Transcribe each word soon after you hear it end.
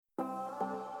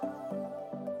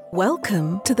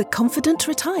Welcome to the Confident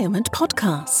Retirement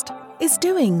Podcast. Is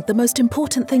doing the most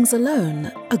important things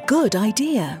alone a good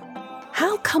idea?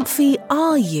 How comfy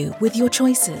are you with your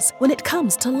choices when it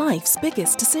comes to life's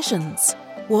biggest decisions?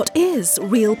 What is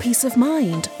real peace of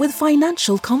mind with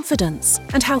financial confidence,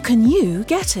 and how can you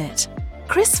get it?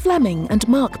 Chris Fleming and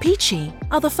Mark Peachy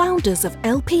are the founders of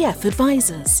LPF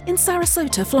Advisors in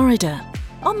Sarasota, Florida.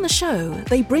 On the show,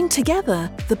 they bring together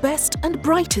the best and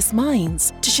brightest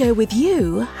minds to share with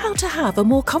you how to have a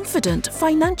more confident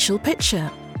financial picture.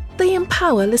 They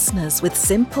empower listeners with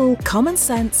simple, common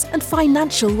sense and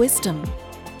financial wisdom.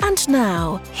 And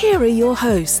now, here are your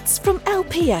hosts from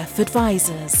LPF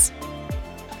Advisors.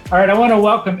 All right, I want to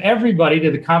welcome everybody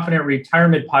to the Confident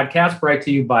Retirement Podcast, brought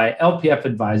to you by LPF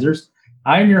Advisors.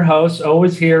 I'm your host,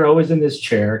 always here, always in this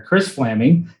chair, Chris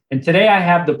Fleming. And today I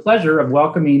have the pleasure of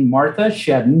welcoming Martha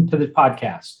Shedden to the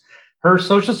podcast. Her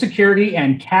Social Security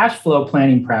and cash flow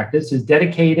planning practice is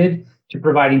dedicated to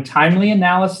providing timely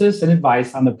analysis and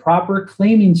advice on the proper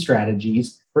claiming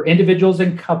strategies for individuals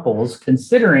and couples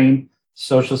considering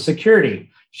Social Security.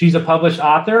 She's a published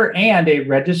author and a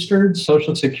registered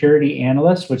Social Security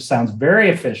analyst, which sounds very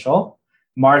official.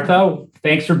 Martha,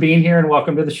 thanks for being here and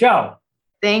welcome to the show.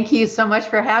 Thank you so much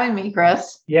for having me,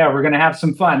 Chris. Yeah, we're going to have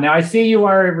some fun. Now, I see you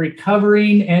are a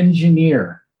recovering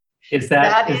engineer.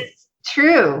 That is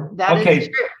true. That is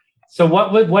true. So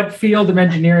what field of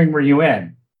engineering were you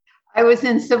in? I was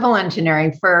in civil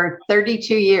engineering for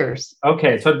 32 years.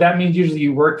 Okay, so that means usually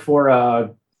you work for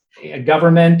a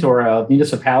government or a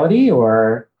municipality,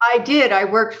 or? I did. I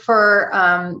worked for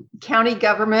county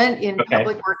government in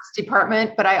public works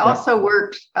department, but I also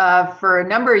worked for a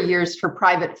number of years for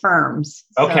private firms.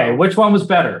 Okay, so, which one was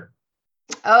better?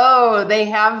 Oh, they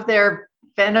have their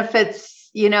benefits.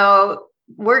 You know,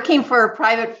 working for a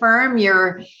private firm,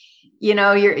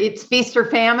 it's feast or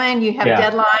famine. You have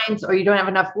deadlines, or you don't have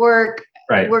enough work.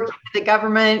 Right. Working for the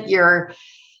government, you're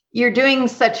doing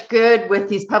such good with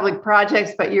these public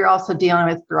projects, but you're also dealing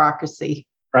with bureaucracy.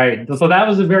 Right. So that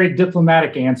was a very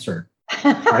diplomatic answer.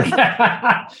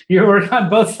 You were on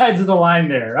both sides of the line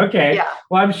there. Okay. Yeah.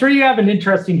 Well, I'm sure you have an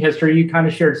interesting history. You kind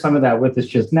of shared some of that with us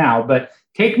just now, but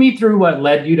take me through what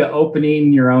led you to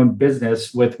opening your own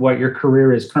business with what your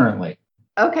career is currently.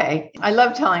 Okay. I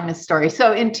love telling this story.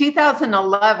 So in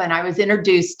 2011, I was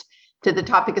introduced to the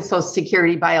topic of Social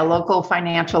Security by a local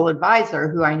financial advisor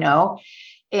who I know.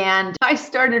 And I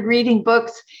started reading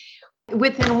books.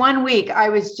 Within 1 week, I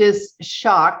was just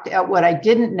shocked at what I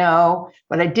didn't know,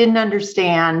 what I didn't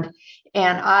understand.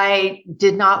 And I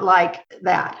did not like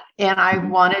that. And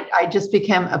I just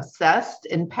became obsessed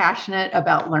and passionate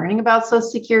about learning about Social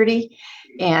Security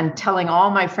and telling all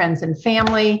my friends and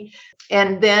family.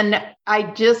 And then I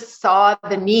just saw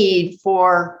the need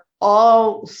for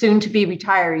all soon-to-be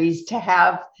retirees to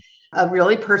have a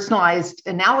really personalized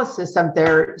analysis of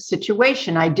their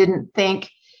situation. I didn't think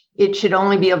it should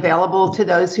only be available to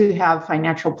those who have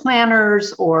financial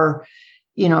planners or,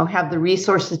 have the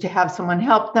resources to have someone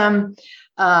help them.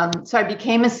 So I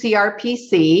became a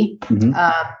CRPC,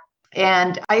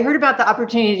 and I heard about the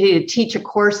opportunity to teach a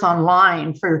course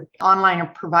online for online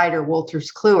provider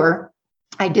Wolters Kluwer.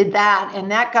 I did that, and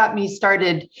that got me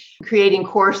started creating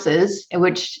courses,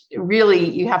 which really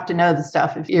you have to know the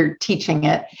stuff if you're teaching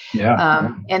it.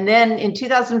 And then in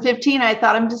 2015, I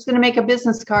thought I'm just going to make a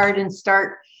business card and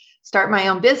start my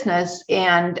own business.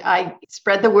 And I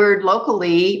spread the word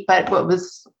locally. But what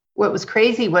was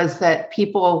crazy was that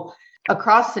people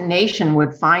across the nation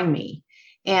would find me.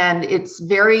 And it's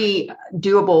very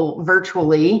doable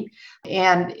virtually.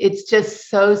 And it's just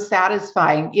so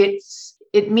satisfying.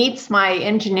 It meets my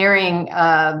engineering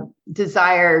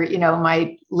desire,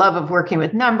 my love of working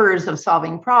with numbers, of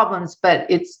solving problems, but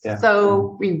it's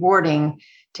so rewarding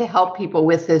to help people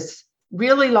with this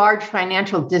really large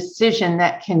financial decision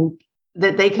that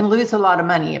they can lose a lot of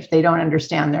money if they don't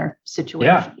understand their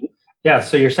situation. Yeah.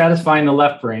 So you're satisfying the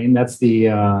left brain. That's the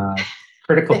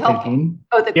critical thinking.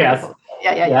 Oh, the critical.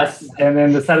 Yes. And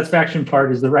then the satisfaction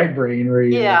part is the right brain,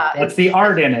 where that's the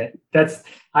art in it.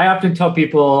 I often tell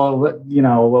people,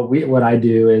 what I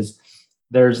do is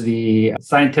there's the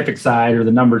scientific side or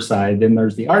the number side. Then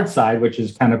there's the art side, which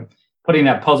is kind of putting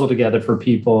that puzzle together for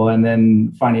people and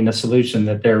then finding a solution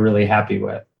that they're really happy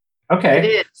with. Okay.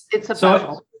 It is. It's a puzzle.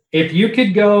 So if you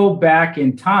could go back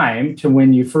in time to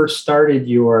when you first started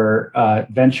your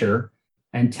venture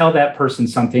and tell that person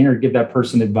something or give that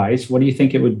person advice, what do you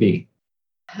think it would be?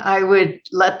 I would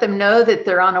let them know that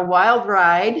they're on a wild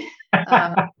ride,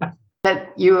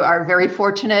 that you are very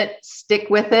fortunate, stick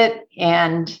with it,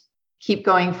 and keep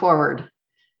going forward.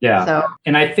 Yeah.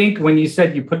 And I think when you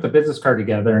said you put the business card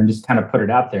together and just kind of put it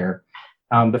out there,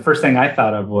 the first thing I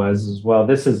thought of was, well,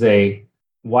 this is a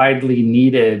widely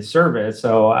needed service.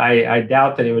 So I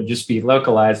doubt that it would just be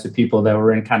localized to people that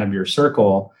were in kind of your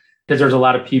circle, because there's a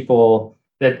lot of people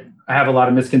that have a lot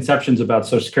of misconceptions about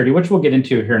Social Security, which we'll get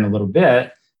into here in a little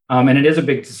bit. And it is a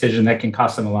big decision that can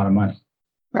cost them a lot of money.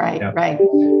 Right, Yeah. right.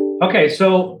 Okay,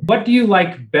 so what do you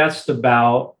like best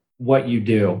about what you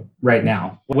do right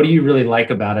now? What do you really like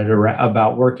about it, or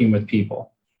about working with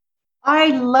people? I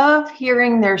love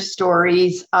hearing their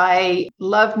stories. I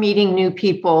love meeting new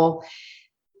people.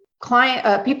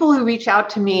 People who reach out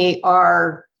to me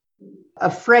are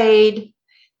afraid,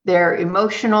 they're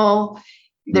emotional,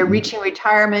 they're reaching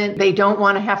retirement. They don't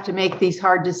want to have to make these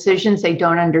hard decisions. They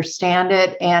don't understand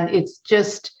it. And it's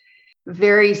just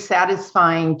very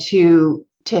satisfying to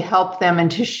help them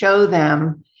and to show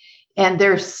them. And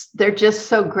they're just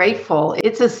so grateful.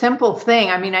 It's a simple thing.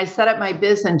 I mean, I set up my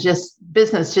business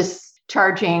just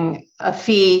charging a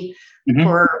fee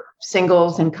for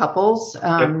singles and couples.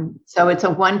 So it's a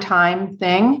one-time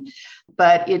thing,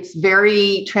 but it's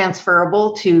very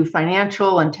transferable to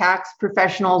financial and tax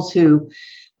professionals who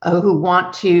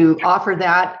want to offer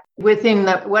that within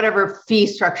the whatever fee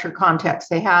structure context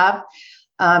they have.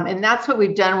 And that's what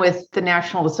we've done with the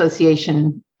National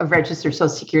Association of Registered Social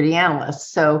Security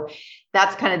Analysts. So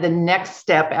that's kind of the next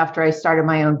step after I started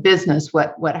my own business,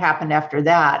 what happened after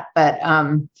that. But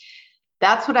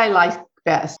that's what I like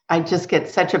best. I just get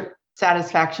such a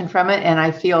satisfaction from it. And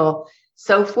I feel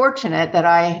so fortunate that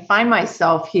I find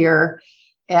myself here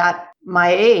at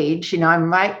my age.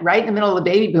 I'm right in the middle of the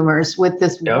baby boomers with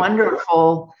this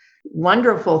wonderful,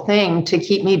 wonderful thing to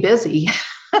keep me busy.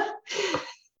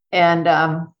 And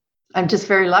I'm just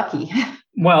very lucky.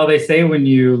 Well, they say when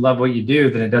you love what you do,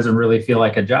 then it doesn't really feel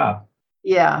like a job.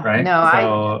 Yeah. Right.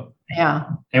 No, yeah.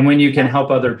 And when you can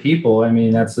help other people, I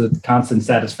mean, that's a constant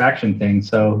satisfaction thing.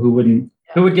 So who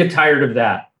would get tired of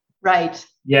that? Right.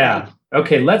 Yeah. Right.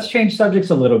 Okay. Let's change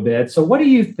subjects a little bit. So what do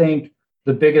you think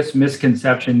the biggest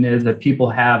misconception is that people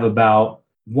have about,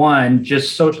 one,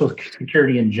 just Social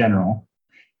Security in general,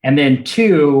 and then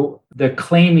two, the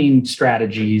claiming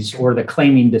strategies or the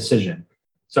claiming decision?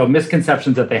 So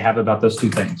misconceptions that they have about those two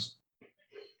things.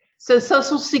 So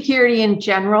Social Security in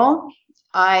general,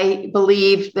 I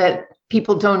believe that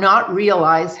people do not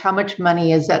realize how much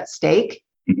money is at stake.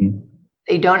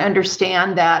 They don't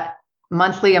understand that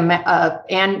monthly amount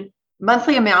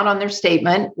on their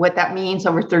statement, what that means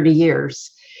over 30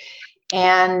 years.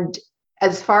 And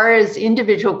as far as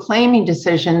individual claiming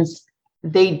decisions,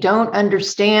 they don't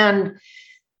understand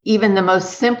even the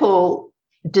most simple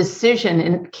decision,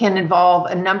 and can involve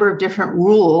a number of different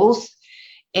rules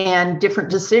and different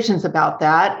decisions about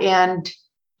that. And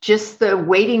just the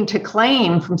waiting to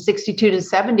claim from 62 to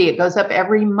 70, it goes up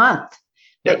every month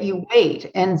that you wait.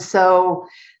 And so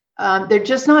they're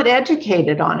just not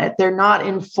educated on it. They're not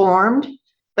informed,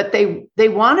 but they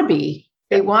want to be.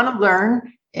 They want to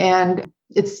learn. And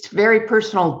it's very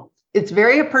personal. It's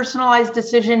very a personalized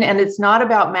decision. And it's not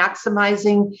about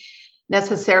maximizing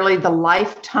necessarily the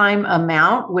lifetime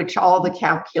amount, which all the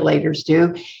calculators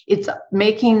do. It's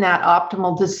making that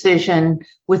optimal decision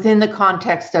within the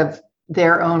context of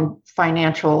their own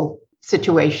financial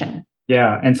situation.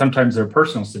 Yeah. And sometimes their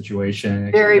personal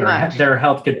situation. Very much. Their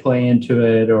health could play into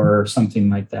it or something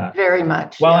like that. Very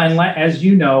much. Well, yes. And as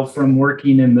you know, from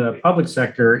working in the public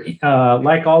sector,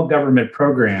 like all government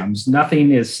programs,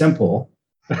 nothing is simple.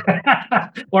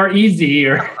 or easy,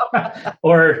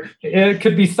 or it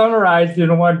could be summarized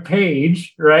in one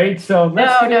page, right? So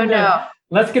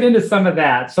let's get into some of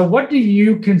that. So what do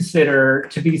you consider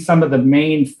to be some of the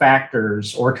main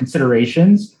factors or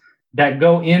considerations that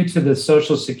go into the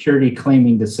Social Security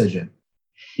claiming decision?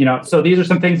 So these are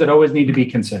some things that always need to be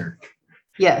considered.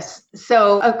 Yes.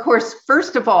 So, of course,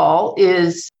 first of all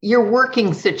is your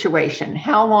working situation.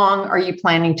 How long are you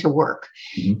planning to work?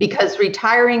 Because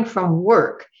retiring from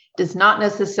work does not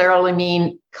necessarily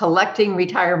mean collecting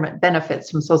retirement benefits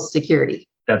from Social Security.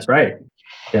 That's right.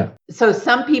 Yeah. So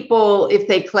some people, if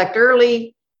they collect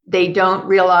early, they don't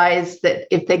realize that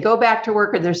if they go back to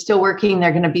work or they're still working,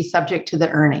 they're going to be subject to the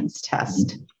earnings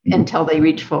test until they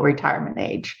reach full retirement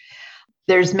age.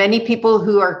 There's many people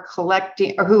who are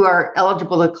collecting or who are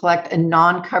eligible to collect a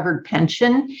non-covered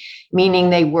pension, meaning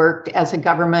they worked as a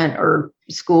government or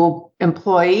school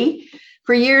employee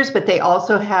for years, but they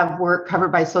also have work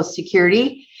covered by Social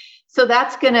Security. So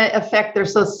that's going to affect their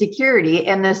Social Security,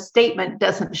 and the statement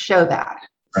doesn't show that.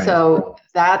 Right. So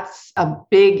that's a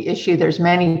big issue. There's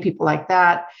many people like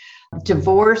that.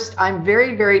 Divorced. I'm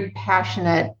very, very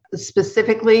passionate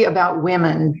specifically about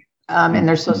women and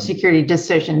their Social Security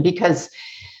decision, because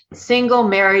single,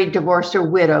 married, divorced, or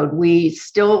widowed, we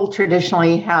still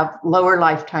traditionally have lower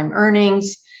lifetime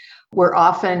earnings. We're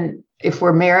often, if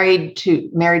we're married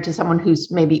to someone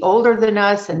who's maybe older than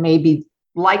us and maybe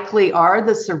likely are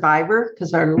the survivor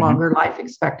because our longer life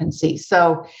expectancy.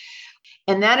 So,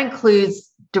 and that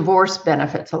includes divorce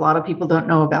benefits. A lot of people don't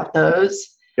know about those.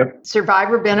 Yep.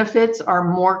 Survivor benefits are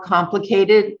more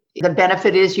complicated. The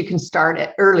benefit is you can start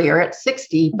earlier at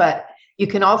 60, but you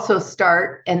can also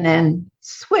start and then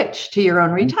switch to your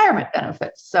own retirement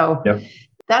benefits. So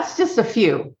that's just a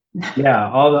few. Yeah,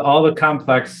 all the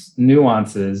complex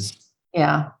nuances.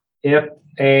 Yeah. If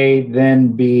A, then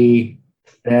B,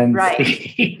 then right.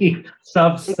 C,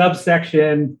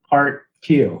 subsection part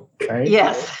Q, right?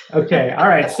 Yes. Okay. All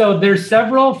right. So there's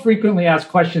several frequently asked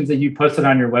questions that you posted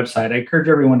on your website. I encourage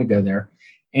everyone to go there.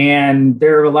 And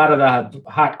there are a lot of the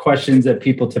hot questions that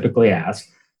people typically ask.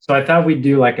 So I thought we'd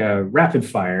do like a rapid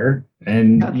fire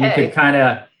and you could kind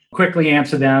of quickly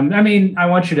answer them. I mean, I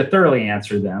want you to thoroughly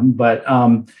answer them, but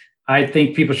I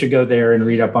think people should go there and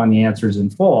read up on the answers in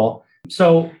full.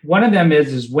 So one of them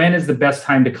is when is the best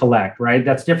time to collect, right?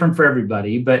 That's different for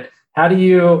everybody, but how do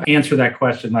you answer that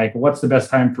question? Like, what's the best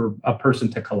time for a person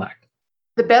to collect?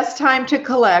 The best time to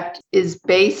collect is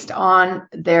based on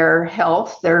their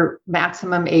health, their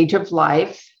maximum age of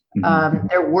life,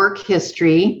 their work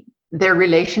history, their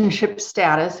relationship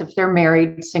status, if they're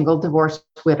married, single, divorced,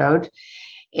 widowed,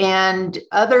 and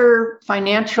other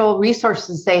financial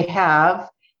resources they have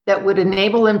that would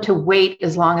enable them to wait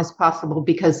as long as possible,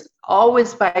 because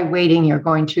always by waiting, you're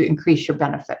going to increase your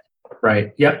benefit.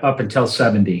 Right. Yep. Up until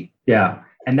 70. Yeah.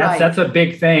 And that's a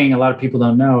big thing. A lot of people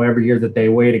don't know. Every year that they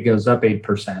wait, it goes up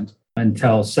 8%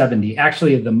 until 70.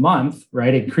 Actually, the month,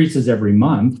 right? It increases every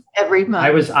month. Every month.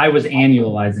 I was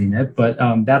annualizing it, but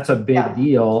that's a big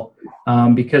deal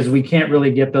because we can't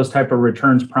really get those type of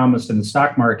returns promised in the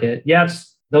stock market.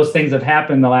 Yes, those things have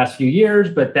happened the last few years,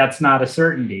 but that's not a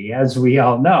certainty, as we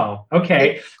all know.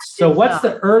 Okay. So what's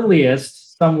the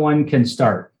earliest someone can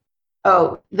start?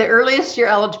 Oh, the earliest you're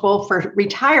eligible for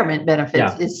retirement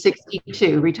benefits is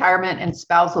 62, retirement and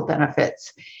spousal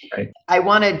benefits. Right. I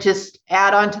want to just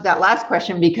add on to that last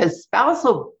question, because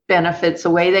spousal benefits, the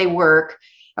way they work,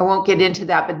 I won't get into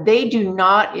that, but they do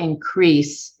not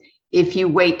increase if you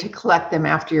wait to collect them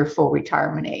after your full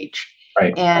retirement age.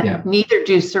 Right. And neither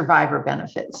do survivor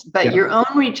benefits, but your own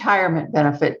retirement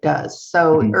benefit does.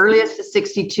 So earliest is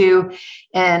 62,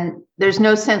 and there's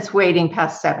no sense waiting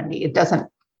past 70. It doesn't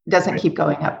keep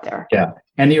going up there. Yeah.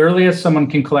 And the earliest someone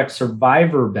can collect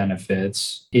survivor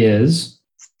benefits is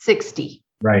 60.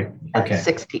 Right. Okay.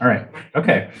 60. All right.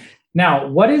 Okay. Now,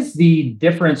 what is the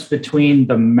difference between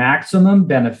the maximum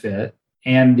benefit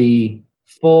and the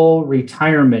full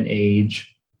retirement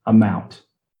age amount?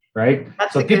 Right.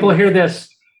 So people hear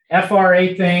this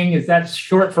FRA thing. Is that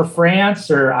short for France,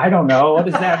 or I don't know? What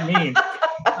does that mean?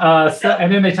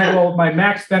 And then they talk about my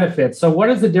max benefits. So what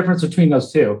is the difference between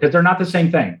those two? Because they're not the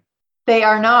same thing. They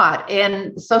are not.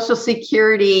 And Social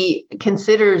Security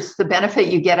considers the benefit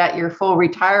you get at your full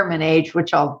retirement age,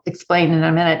 which I'll explain in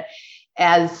a minute,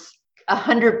 as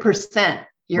 100%.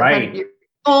 Your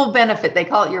full benefit. They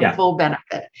call it your full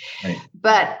benefit. Right.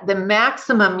 But the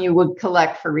maximum you would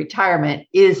collect for retirement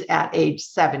is at age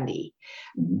 70.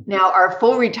 Now, our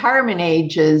full retirement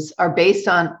ages are based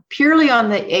purely on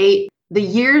the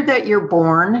year that you're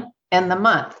born and the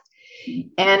month.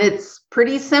 And it's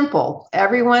pretty simple.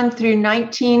 Everyone through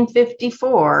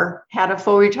 1954 had a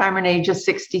full retirement age of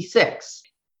 66.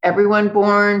 Everyone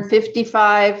born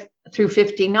 55 through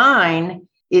 59,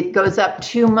 it goes up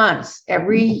 2 months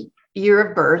every year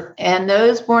of birth. And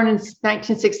those born in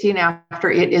 1960 and after,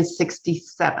 it is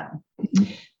 67.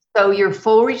 So your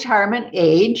full retirement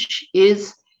age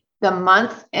is the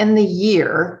month and the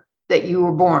year that you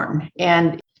were born.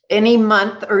 And any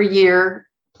month or year,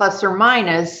 plus or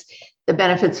minus, the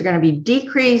benefits are going to be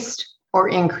decreased or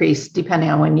increased depending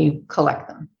on when you collect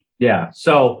them. Yeah.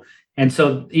 So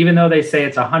even though they say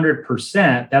it's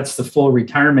 100%, that's the full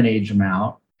retirement age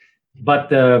amount. But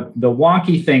the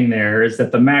wonky thing there is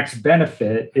that the max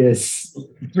benefit is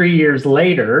 3 years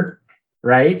later,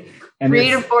 right? And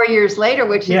 3 to 4 years later,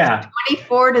 which is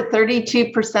 24 to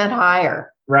 32%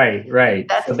 higher. Right.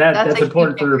 That's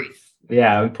important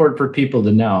important for people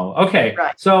to know. Okay.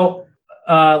 Right. So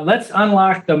let's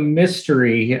unlock the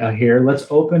mystery here. Let's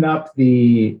open up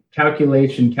the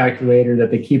calculator that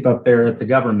they keep up there at the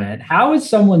government. How is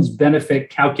someone's benefit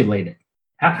calculated?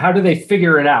 How do they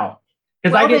figure it out?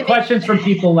 Because I get questions from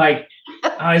people like,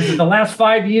 is it the last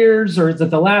 5 years or is it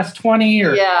the last 20?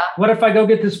 Or what if I go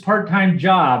get this part-time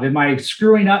job? Am I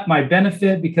screwing up my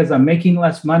benefit because I'm making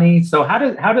less money? So how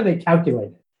do they calculate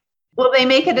it? Well, they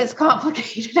make it as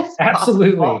complicated as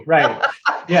Absolutely. possible. Right.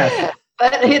 Yes.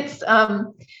 But it's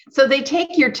so they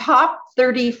take your top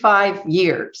 35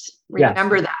 years.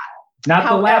 Remember that. Not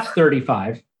the last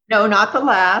 35. No, not the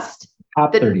last.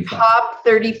 Top the 35. Top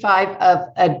 35 of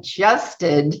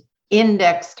adjusted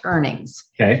indexed earnings.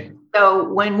 Okay.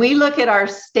 So when we look at our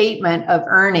statement of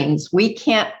earnings, we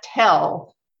can't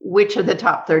tell which are the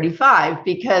top 35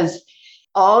 because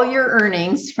all your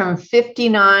earnings from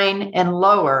 59 and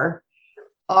lower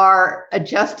are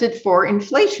adjusted for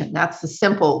inflation. That's the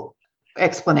simple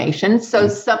explanation. So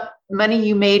some money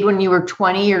you made when you were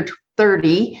 20 or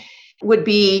 30 would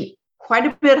be quite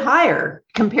a bit higher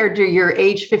compared to your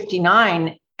age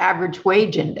 59 average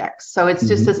wage index. So it's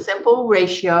just a simple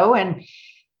ratio and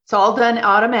it's all done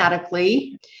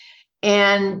automatically.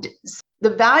 And the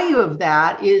value of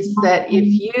that is that if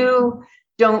you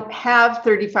don't have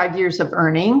 35 years of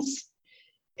earnings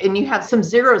and you have some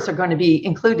zeros are going to be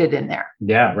included in there.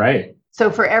 Yeah, right. So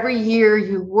for every year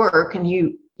you work and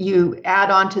you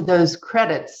add on to those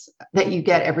credits that you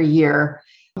get every year,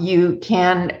 you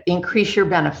can increase your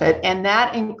benefit. And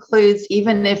that includes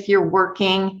even if you're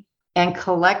working and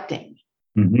collecting,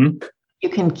 you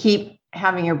can keep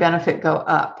having your benefit go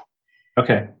up.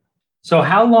 Okay. So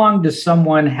how long does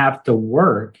someone have to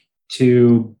work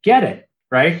to get it?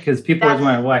 Right? Because people always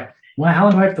wonder, well, how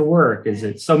long do I have to work? Is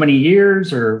it so many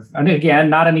years? Or, and again,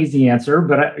 not an easy answer,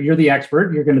 but you're the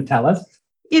expert. You're going to tell us.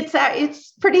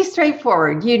 It's pretty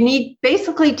straightforward. You need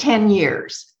basically 10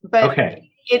 years, but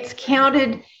it's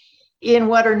counted in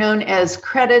what are known as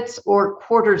credits or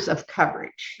quarters of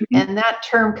coverage. And that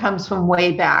term comes from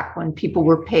way back when people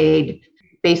were paid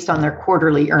based on their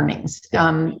quarterly earnings.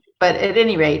 But at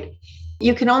any rate,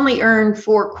 you can only earn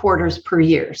 4 quarters per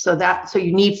year. So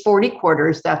you need 40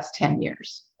 quarters, that's 10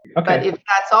 years. Okay. But if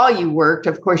that's all you worked,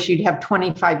 of course, you'd have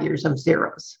 25 years of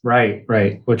zeros. Right.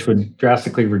 Which would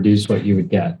drastically reduce what you would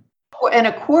get. And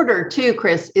a quarter too,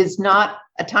 Chris, is not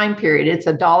a time period. It's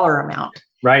a dollar amount.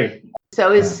 Right.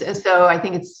 So I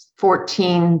think it's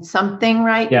 14 something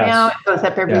now. It goes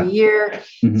up every year.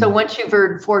 So once you've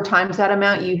earned 4 times that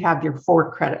amount, you have your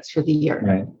 4 credits for the year.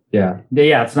 Right. Yeah.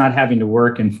 It's not having to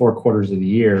work in 4 quarters of the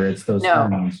year. It's those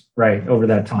earnings, right, over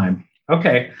that time.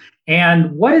 Okay.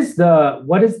 And what is the,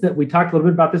 we talked a little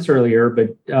bit about this earlier,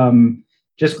 but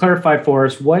just clarify for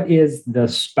us, what is the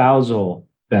spousal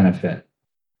benefit?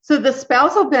 So the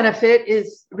spousal benefit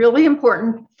is really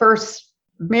important for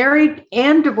married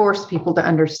and divorced people to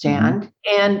understand.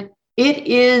 And it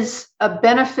is a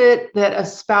benefit that a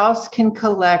spouse can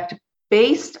collect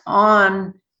based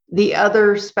on the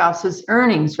other spouse's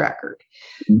earnings record.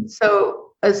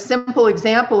 So a simple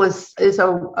example is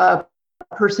a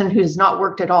person who's not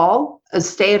worked at all, a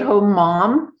stay-at-home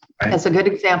mom, as a good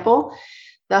example.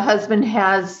 The husband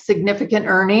has significant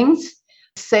earnings.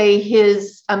 Say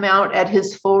his amount at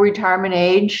his full retirement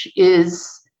age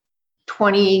is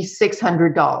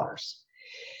 $2,600.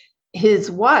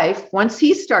 His wife, once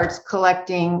he starts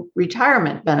collecting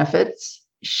retirement benefits,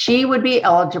 she would be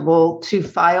eligible to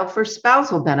file for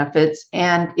spousal benefits.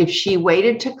 And if she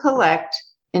waited to collect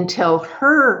until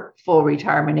her full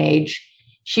retirement age,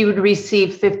 she would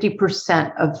receive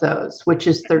 50% of those, which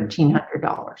is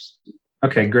 $1,300.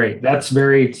 Okay, great. That's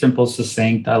very simple,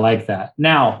 succinct. I like that.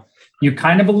 Now, you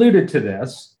kind of alluded to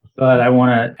this, but I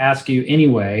want to ask you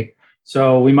anyway.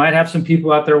 So we might have some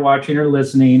people out there watching or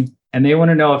listening, and they want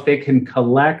to know if they can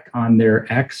collect on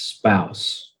their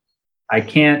ex-spouse. I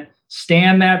can't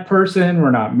stand that person.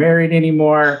 We're not married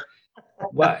anymore.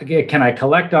 Can I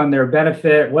collect on their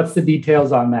benefit? What's the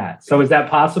details on that? So is that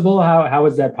possible? How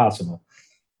is that possible?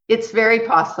 It's very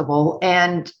possible.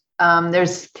 And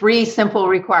there's 3 simple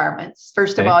requirements.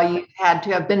 First of all, you had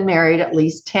to have been married at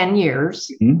least 10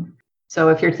 years. So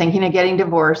if you're thinking of getting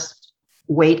divorced,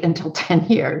 wait until 10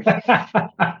 years.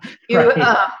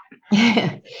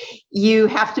 You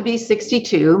have to be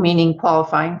 62, meaning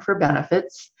qualifying for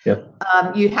benefits.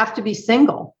 You have to be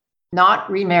single,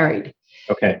 not remarried.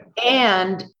 Okay.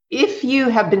 And if you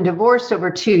have been divorced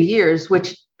over 2 years,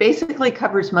 which basically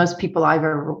covers most people I've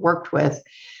ever worked with,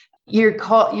 you're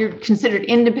considered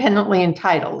independently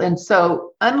entitled. And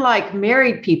so unlike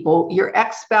married people, your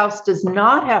ex-spouse does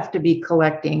not have to be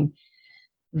collecting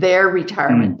their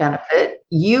retirement benefit.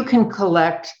 You can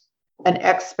collect an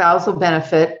ex-spousal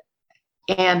benefit,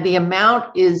 and the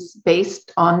amount is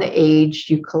based on the age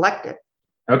you collect it.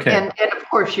 Okay. And of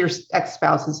course, your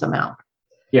ex-spouse's amount.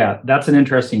 Yeah, that's an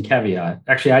interesting caveat.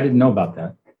 Actually, I didn't know about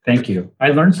that. Thank you. I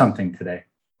learned something today.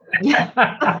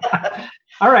 Yeah.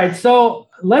 All right. So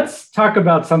let's talk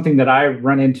about something that I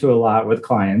run into a lot with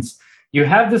clients. You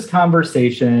have this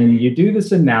conversation, you do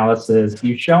this analysis,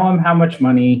 you show them how much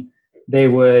money they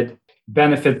would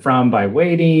benefit from by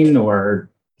waiting or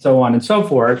so on and so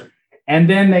forth. And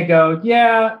then they go,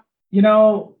 yeah,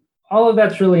 all of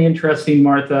that's really interesting,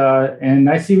 Martha. And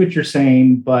I see what you're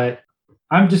saying, but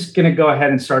I'm just going to go ahead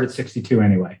and start at 62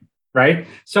 anyway. Right.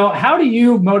 So how do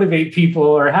you motivate people,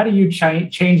 or how do you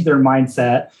change their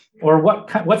mindset, or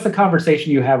what's the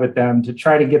conversation you have with them to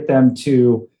try to get them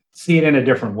to see it in a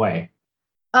different way?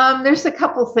 There's a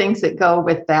couple things that go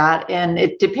with that, and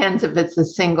it depends if it's a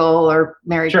single or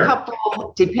married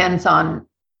couple. Depends on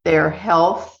their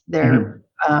health, their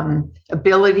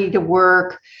ability to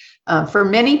work. For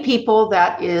many people,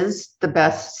 that is the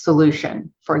best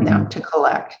solution for them to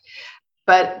collect.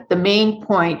 But the main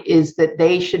point is that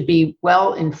they should be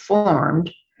well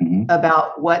informed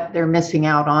about what they're missing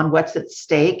out on, what's at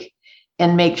stake,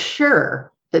 and make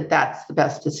sure that that's the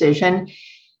best decision.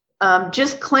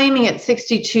 Just claiming at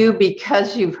 62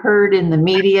 because you've heard in the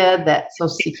media that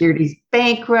Social Security is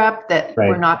bankrupt, that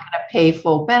we're not going to pay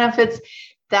full benefits,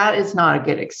 that is not a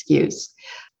good excuse.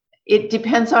 It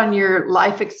depends on your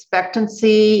life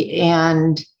expectancy,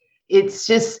 and it's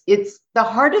the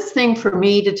hardest thing for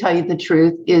me, to tell you the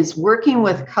truth, is working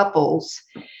with couples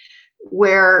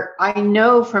where I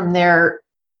know from their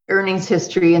earnings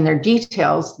history and their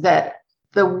details that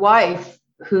the wife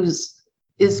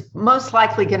is most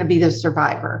likely going to be the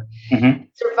survivor.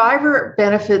 Survivor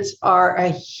benefits are a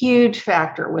huge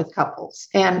factor with couples,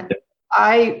 and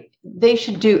they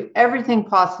should do everything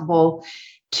possible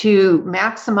to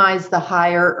maximize the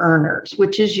higher earners,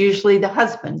 which is usually the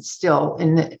husband still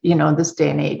in this day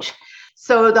and age.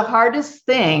 So the hardest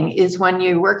thing is when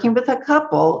you're working with a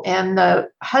couple and the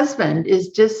husband is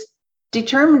just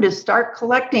determined to start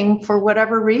collecting for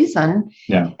whatever reason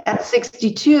at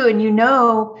 62,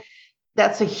 and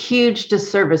that's a huge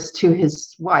disservice to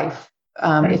his wife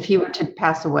if he were to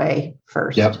pass away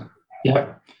first.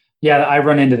 Yeah, I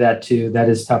run into that too. That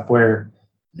is tough, where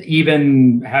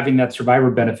even having that survivor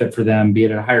benefit for them, be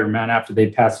it a higher amount after they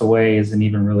pass away, isn't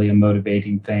even really a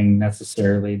motivating thing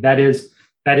necessarily. That is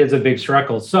a big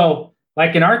struggle. So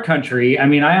like in our country, I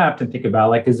mean, I often think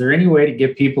about, is there any way to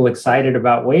get people excited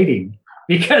about waiting?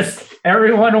 Because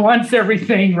everyone wants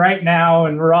everything right now,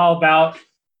 and we're all about,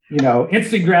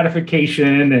 instant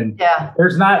gratification. And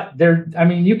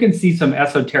you can see some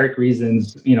esoteric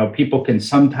reasons, people can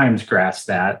sometimes grasp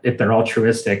that if they're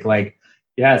altruistic,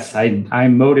 yes,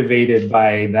 I'm motivated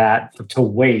by that to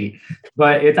wait.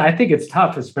 But I think it's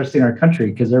tough, especially in our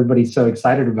country, because everybody's so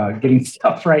excited about getting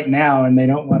stuff right now, and they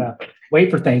don't want to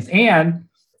wait for things. And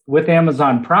with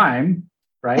Amazon Prime,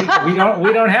 right, we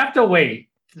don't have to wait,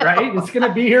 right? It's going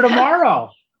to be here tomorrow,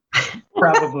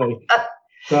 probably.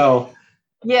 So,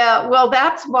 yeah, well,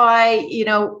 that's why,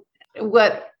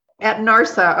 what at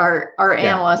NARSA, our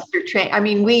analysts are trained. I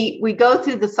mean, we go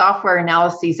through the software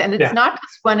analyses, and it's not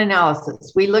just one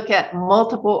analysis. We look at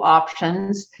multiple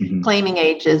options, claiming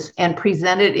ages, and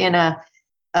present it in a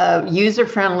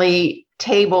user-friendly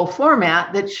table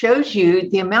format that shows you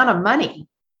the amount of money.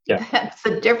 That's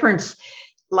the difference,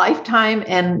 lifetime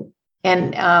and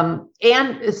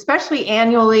especially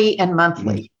annually and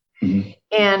monthly.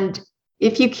 And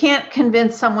if you can't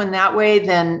convince someone that way,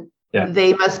 then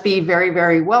they must be very,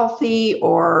 very wealthy,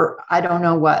 or I don't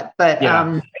know what, but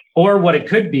or what it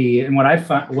could be, and what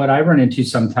I run into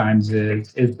sometimes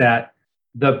is that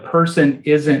the person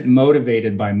isn't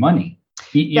motivated by money.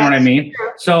 You know what I mean?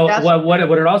 True. So what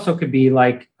it also could be,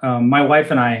 my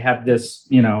wife and I have this,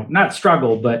 not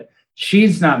struggle, but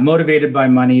she's not motivated by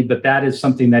money, but that is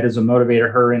something that is a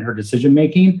motivator her in her decision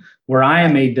making. Where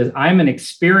I'm an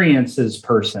experiences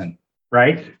person.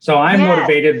 Right. So I'm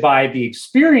motivated by the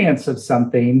experience of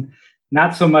something,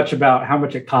 not so much about how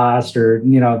much it costs or,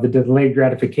 the delayed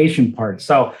gratification part.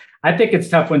 So I think it's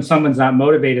tough when someone's not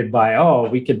motivated by,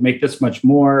 we could make this much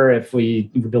more if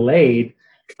we delayed.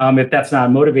 If that's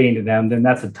not motivating to them, then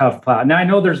that's a tough plot. Now, I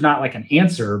know there's not an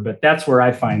answer, but that's where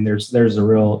I find it's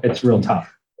real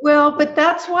tough. Well, but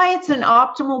that's why it's an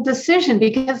optimal decision,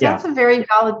 because that's a very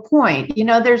valid point.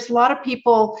 There's a lot of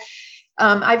people.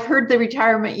 I've heard the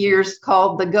retirement years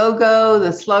called the go-go,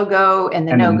 the slow-go, and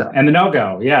the no-go. And the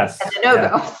no-go, yes. And the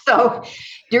no-go. Yeah. So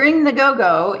during the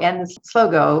go-go and the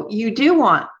slow-go, you do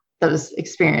want those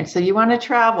experiences. So you want to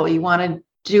travel. You want to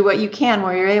do what you can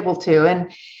where you're able to.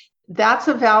 And that's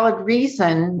a valid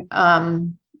reason,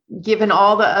 given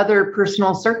all the other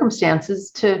personal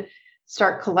circumstances, to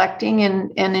start collecting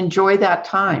and enjoy that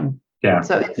time. Yeah.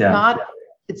 So it's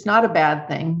not a bad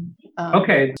thing.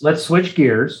 Okay, let's switch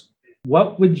gears.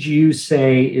 What would you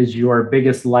say is your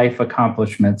biggest life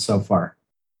accomplishment so far?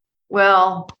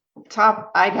 Well,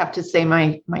 I'd have to say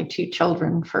my 2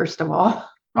 children, first of all.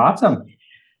 Awesome.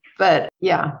 But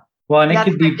yeah. Well, and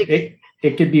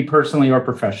it could be personally or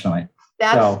professionally.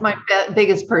 That's my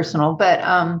biggest personal, but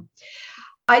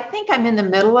I think I'm in the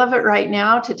middle of it right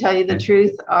now, to tell you the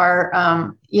truth.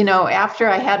 After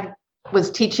I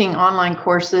was teaching online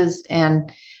courses,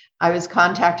 and I was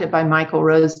contacted by Michael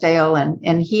Rosedale,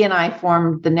 and he and I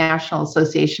formed the National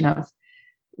Association of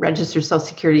Registered Social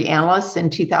Security Analysts in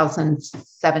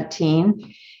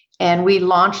 2017. And we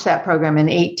launched that program in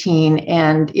 2018,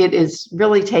 and it is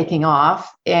really taking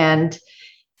off. And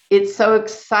it's so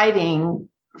exciting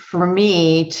for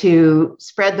me to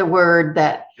spread the word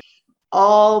that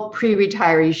all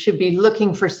pre-retirees should be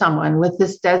looking for someone with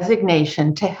this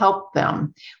designation to help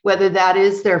them, whether that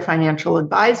is their financial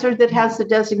advisor that has the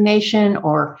designation,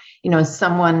 or,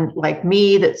 someone like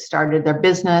me that started their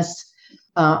business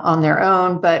on their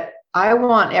own. But I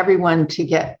want everyone to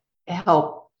get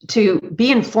help, to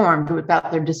be informed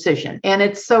about their decision. And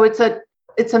it's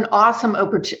an awesome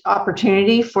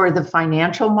opportunity for the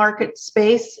financial market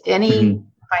space, any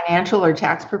financial or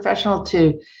tax professional,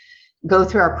 to go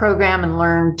through our program and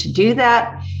learn to do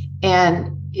that.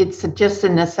 And it's just a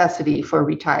necessity for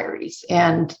retirees.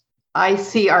 And I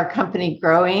see our company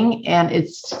growing, and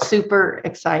it's super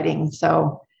exciting.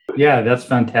 So, yeah, that's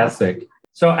fantastic.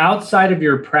 So outside of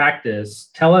your practice,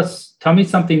 tell me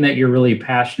something that you're really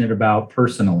passionate about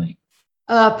personally.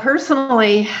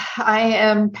 Personally, I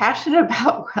am passionate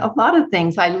about a lot of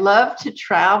things. I love to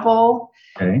travel.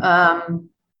 Okay.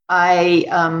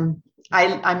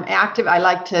 I'm active. I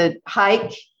like to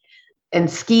hike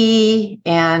and ski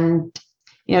and,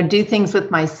 do things with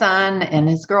my son and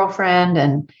his girlfriend.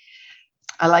 And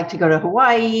I like to go to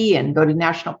Hawaii and go to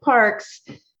national parks.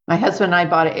 My husband and I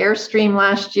bought an Airstream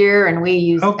last year, and we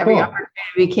use every opportunity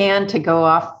we can to go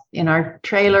off in our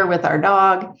trailer with our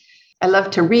dog. I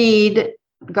love to read,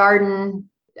 garden.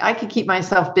 I could keep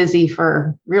myself busy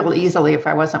for real easily if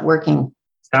I wasn't working.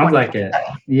 Sounds like it.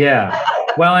 Yeah.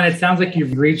 Well, and it sounds like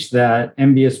you've reached that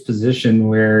envious position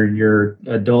where your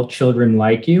adult children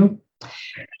like you.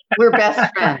 We're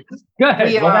best friends.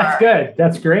 Good. That's good.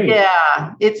 That's great.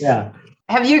 Yeah.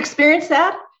 Have you experienced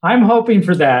that? I'm hoping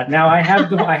for that. Now I have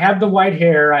the white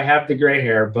hair, I have the gray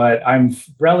hair, but I'm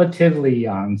relatively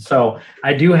young. So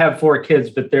I do have 4 kids,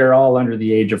 but they're all under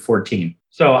the age of 14.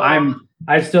 So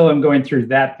I still am going through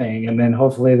that thing, and then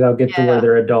hopefully they'll get to where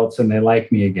they're adults and they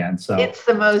like me again. So it's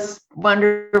the most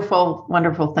wonderful,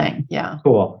 wonderful thing. Yeah.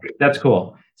 Cool. That's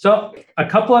cool. So a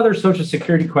couple other Social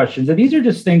Security questions, and these are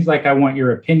just things like I want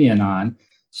your opinion on.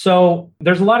 So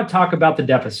there's a lot of talk about the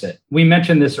deficit. We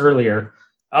mentioned this earlier.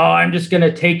 Oh, I'm just going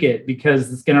to take it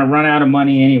because it's going to run out of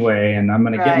money anyway, and I'm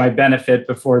going to get my benefit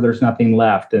before there's nothing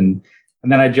left. And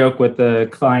then I joke with the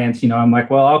clients, I'm like,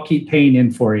 well, I'll keep paying in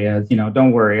for you.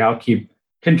 Don't worry. I'll keep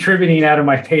contributing out of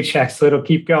my paycheck so it'll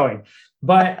keep going.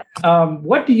 But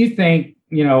what do you think,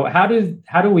 how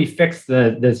do we fix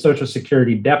the Social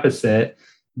Security deficit?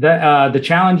 The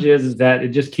challenge is that it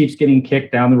just keeps getting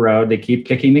kicked down the road. They keep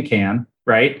kicking the can,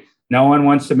 right? No one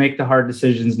wants to make the hard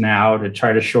decisions now to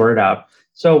try to shore it up.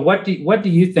 So what do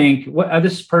you think,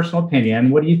 this is personal opinion,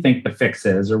 what do you think the fix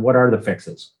is, or what are the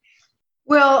fixes?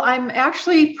 Well, I'm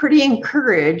actually pretty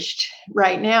encouraged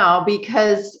right now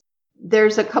because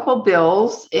there's a couple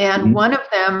bills, and one of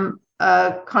them,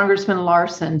 Congressman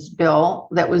Larson's bill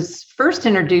that was first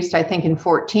introduced, I think in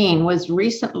 2014, was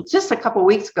recently, just a couple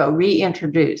weeks ago,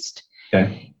 reintroduced.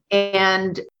 Okay.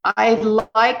 And I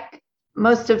like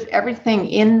most of everything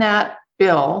in that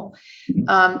bill.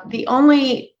 The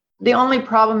only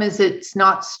problem is it's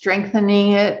not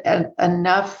strengthening it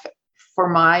enough for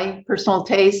my personal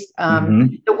taste.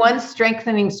 The one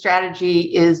strengthening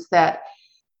strategy is that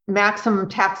maximum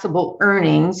taxable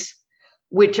earnings,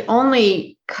 which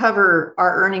only cover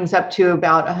our earnings up to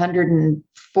about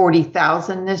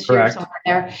 $140,000 this year, somewhere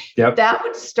there. Yep. That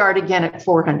would start again at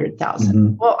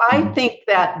 $400,000. Well, I think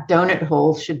that donut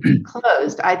hole should be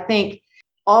closed. I think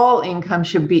all income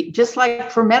should be, just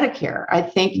like for Medicare, I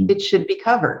think it should be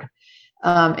covered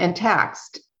and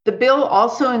taxed. The bill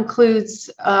also includes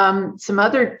some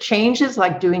other changes,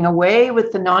 like doing away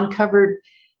with the non-covered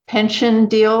pension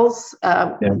deals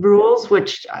rules,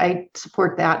 which I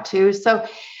support that too. So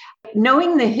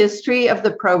knowing the history of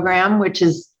the program, which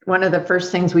is one of the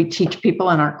first things we teach people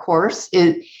in our course,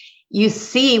 is you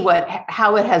see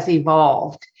how it has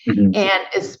evolved. And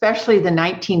especially the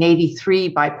 1983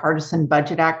 Bipartisan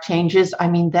Budget Act changes. I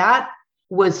mean, that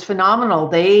was phenomenal.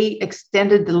 They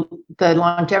extended the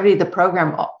longevity of the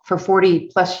program for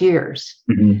 40 plus years.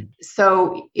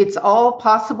 So it's all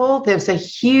possible. There's a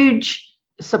huge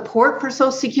support for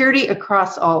Social Security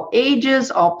across all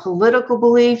ages, all political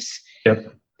beliefs.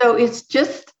 So it's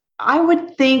just, I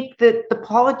would think that the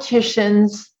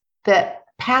politicians that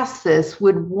past this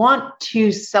would want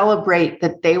to celebrate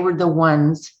that they were the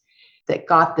ones that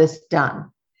got this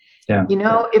done. Yeah.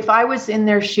 If I was in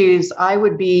their shoes, I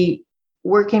would be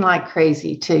working like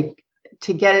crazy to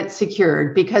get it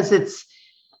secured, because it's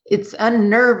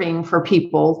unnerving for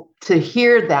people to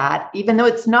hear that, even though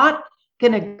it's not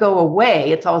going to go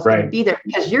away. It's always going to be there,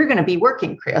 because you're going to be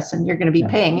working, Chris, and you're going to be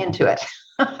paying into it.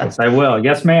 Yes, I will.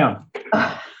 Yes, ma'am.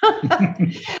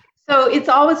 So it's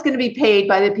always going to be paid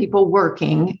by the people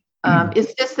working.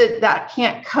 It's just that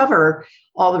can't cover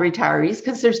all the retirees,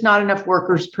 because there's not enough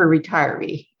workers per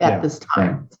retiree at this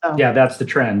time. So. Yeah, that's the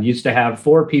trend. Used to have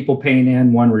 4 people paying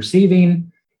in, 1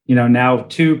 receiving. Now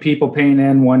 2 people paying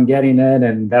in, 1 getting it,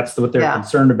 and that's what they're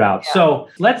concerned about. Yeah. So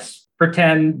let's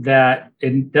pretend that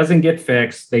it doesn't get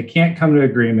fixed. They can't come to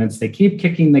agreements. They keep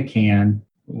kicking the can.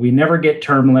 We never get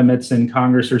term limits in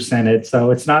Congress or Senate,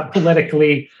 so it's not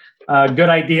politically a good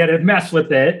idea to mess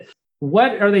with it.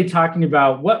 What are they talking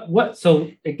about? What?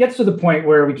 So it gets to the point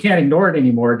where we can't ignore it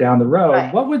anymore down the road.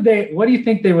 Right. What do you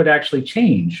think they would actually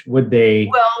change? Would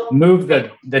they move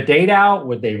the date out?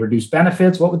 Would they reduce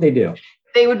benefits? What would they do?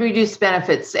 They would reduce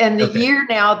benefits. And the year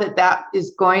now that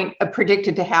is going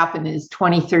predicted to happen is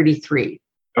 2033.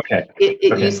 Okay.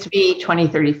 It used to be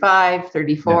 2035,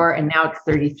 34, and now it's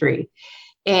 33.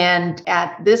 And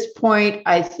at this point,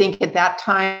 I think at that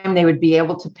time, they would be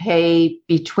able to pay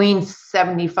between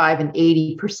 75 and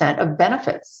 80% of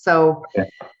benefits. So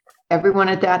everyone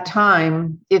at that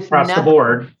time, across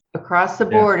the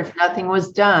board, if nothing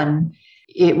was done,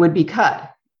 it would be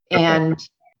cut. And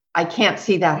I can't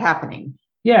see that happening.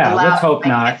 Yeah, let's hope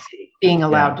not. Being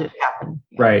allowed to happen.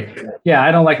 Right. Yeah,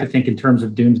 I don't like to think in terms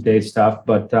of doomsday stuff,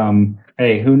 but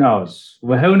hey, who knows?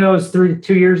 Well, who knows? 2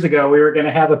 years ago, we were going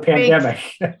to have a pandemic.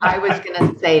 I was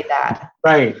going to say that.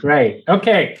 Right.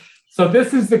 Okay. So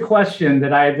this is the question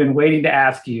that I've been waiting to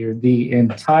ask you the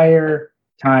entire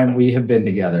time we have been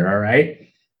together. All right.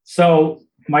 So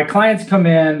my clients come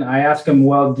in, I ask them,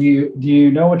 well, do you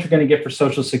know what you're going to get for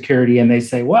Social Security? And they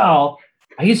say, well,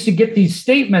 I used to get these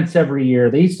statements every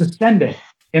year. They used to send it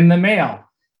in the mail,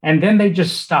 and then they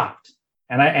just stopped,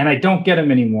 and I don't get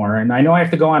them anymore. And I know I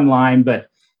have to go online, but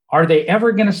are they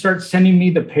ever going to start sending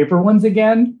me the paper ones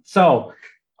again? So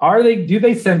do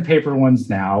they send paper ones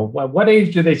now? What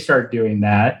age do they start doing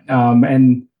that?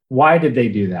 And why did they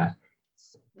do that?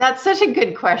 That's such a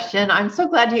good question. I'm so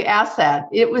glad you asked that.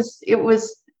 It was,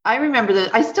 I remember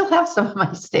that. I still have some of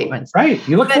my statements. Right.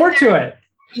 You look forward to it.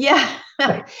 Yeah.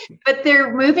 But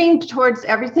they're moving towards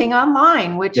everything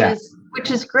online, which is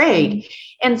great.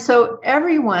 And so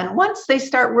everyone, once they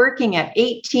start working at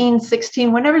 18,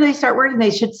 16, whenever they start working, they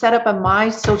should set up a My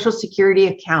Social Security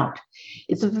account.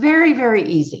 It's very, very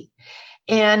easy.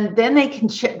 And then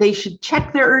they should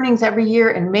check their earnings every year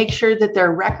and make sure that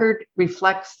their record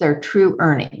reflects their true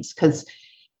earnings, because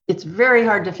it's very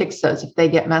hard to fix those if they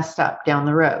get messed up down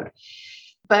the road.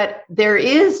 But there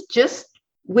is just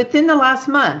within the last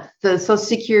month, the Social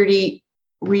Security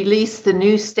released the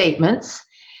new statements,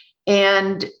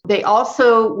 and they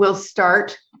also will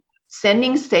start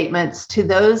sending statements to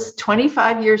those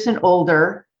 25 years and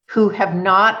older who have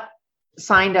not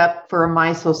signed up for a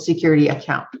My Social Security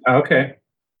account. Okay.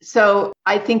 So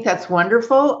I think that's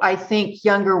wonderful. I think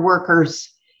younger workers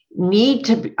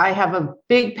I have a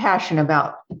big passion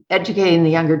about educating the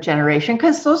younger generation,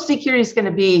 because Social Security is going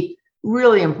to be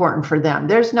really important for them.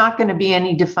 There's not going to be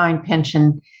any defined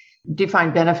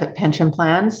benefit pension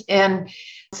plans. And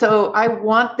so I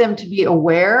want them to be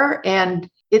aware, and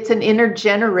it's an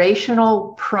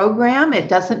intergenerational program. It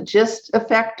doesn't just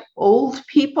affect old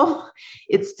people.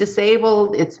 It's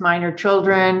disabled, it's minor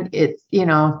children,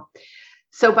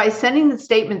 so by sending the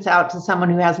statements out to someone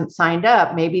who hasn't signed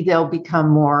up, maybe they'll become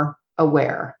more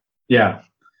aware. Yeah.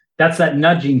 That's that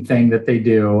nudging thing that they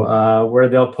do, where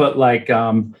they'll put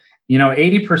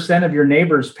 80% of your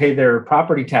neighbors pay their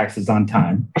property taxes on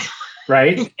time,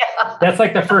 right? Yeah. That's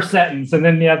like the first sentence. And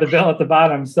then you have the bill at the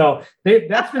bottom. So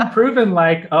that's been proven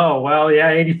 85.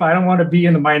 I don't want to be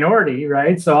in the minority,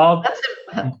 right? So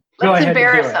let's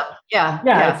embarrass them.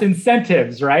 Yeah, it's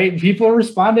incentives, right? People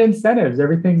respond to incentives.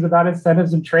 Everything's about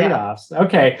incentives and trade-offs. Yeah.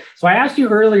 Okay. So I asked you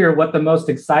earlier what the most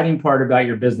exciting part about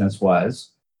your business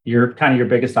was, your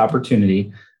biggest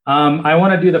opportunity. I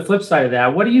want to do the flip side of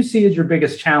that. What do you see as your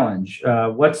biggest challenge?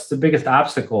 What's the biggest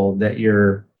obstacle that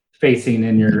you're facing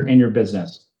in your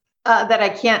business? That I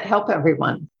can't help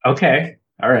everyone. Okay.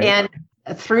 All right. And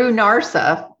through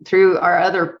NARSA, through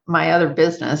my other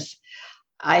business,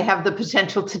 I have the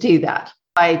potential to do that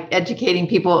by educating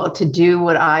people to do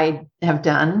what I have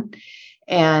done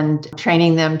and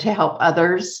training them to help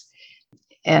others.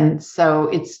 And so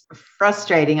it's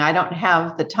frustrating. I don't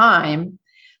have the time.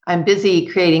 I'm busy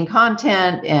creating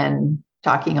content and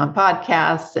talking on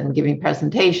podcasts and giving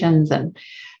presentations. And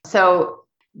so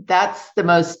that's the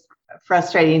most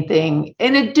frustrating thing.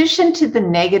 In addition to the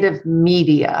negative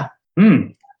media,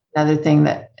 another thing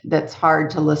that's hard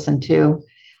to listen to.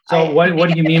 So what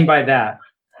do you mean by that?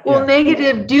 Well,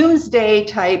 negative doomsday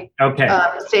type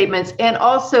statements, and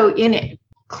also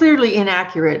clearly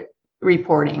inaccurate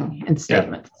reporting and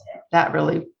statements. That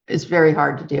really is very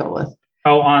hard to deal with.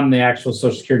 Oh, on the actual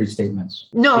Social Security statements?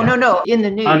 No, in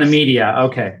the news. On the media.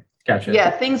 Okay. Gotcha. Yeah,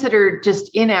 things that are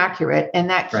just inaccurate, and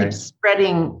that keeps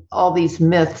spreading all these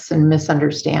myths and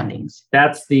misunderstandings.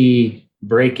 That's the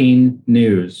breaking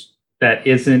news that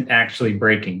isn't actually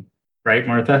breaking, right,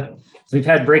 Martha? So we've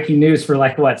had breaking news for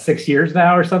 6 years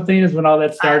now or something is when all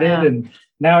that started. And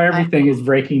now everything is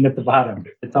breaking at the bottom.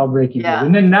 It's all breaking news.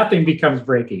 And then nothing becomes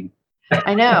breaking.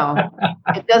 I know.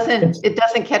 It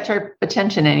doesn't catch our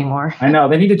attention anymore. I know.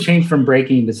 They need to change from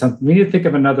breaking to something. We need to think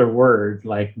of another word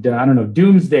like, I don't know,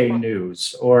 doomsday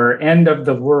news or end of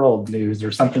the world news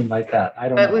or something like that. I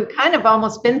don't know. But we've kind of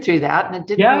almost been through that, and it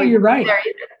didn't really you're right.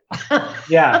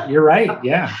 Yeah, you're right.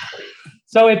 Yeah.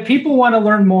 So if people want to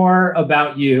learn more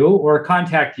about you or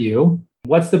contact you,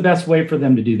 what's the best way for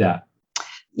them to do that?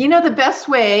 The best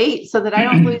way so that I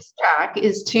don't lose track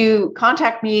is to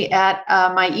contact me at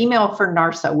my email for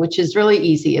NARSA, which is really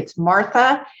easy. It's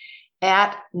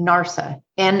Martha@NARSA,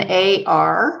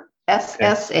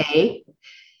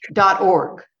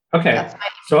 NARSSA.org. Okay.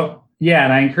 So,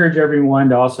 and I encourage everyone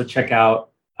to also check out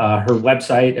her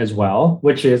website as well,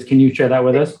 which is, can you share that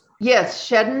with us? Yes,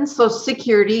 Shedden Social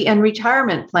Security and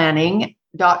Retirement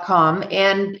Planning.com.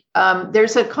 And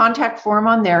there's a contact form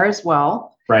on there as well.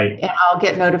 Right. And I'll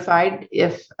get notified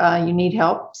if you need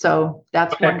help. So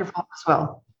that's wonderful as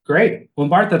well. Great. Well,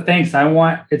 Martha, thanks.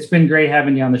 It's been great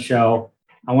having you on the show.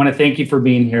 I want to thank you for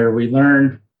being here. We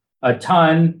learned a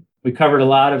ton. We covered a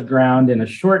lot of ground in a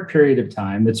short period of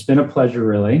time. It's been a pleasure,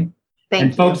 really.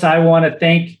 Thank you. Folks, I want to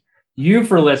thank you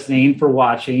for listening, for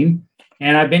watching.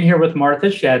 And I've been here with Martha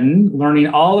Shedden, learning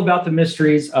all about the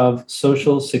mysteries of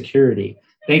Social Security.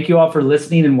 Thank you all for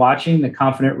listening and watching the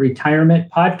Confident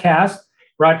Retirement Podcast,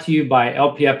 brought to you by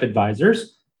LPF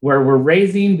Advisors, where we're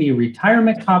raising the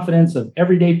retirement confidence of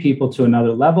everyday people to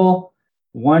another level,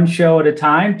 one show at a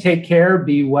time. Take care,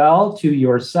 be well to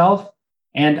yourself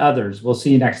and others. We'll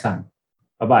see you next time.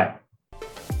 Bye-bye.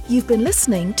 You've been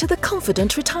listening to the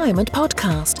Confident Retirement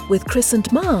Podcast with Chris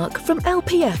and Mark from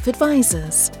LPF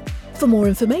Advisors. For more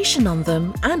information on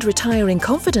them and retiring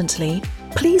confidently,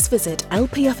 please visit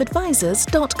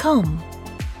lpfadvisors.com.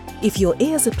 If your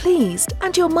ears are pleased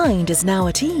and your mind is now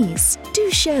at ease,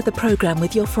 do share the program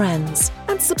with your friends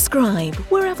and subscribe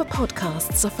wherever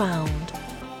podcasts are found.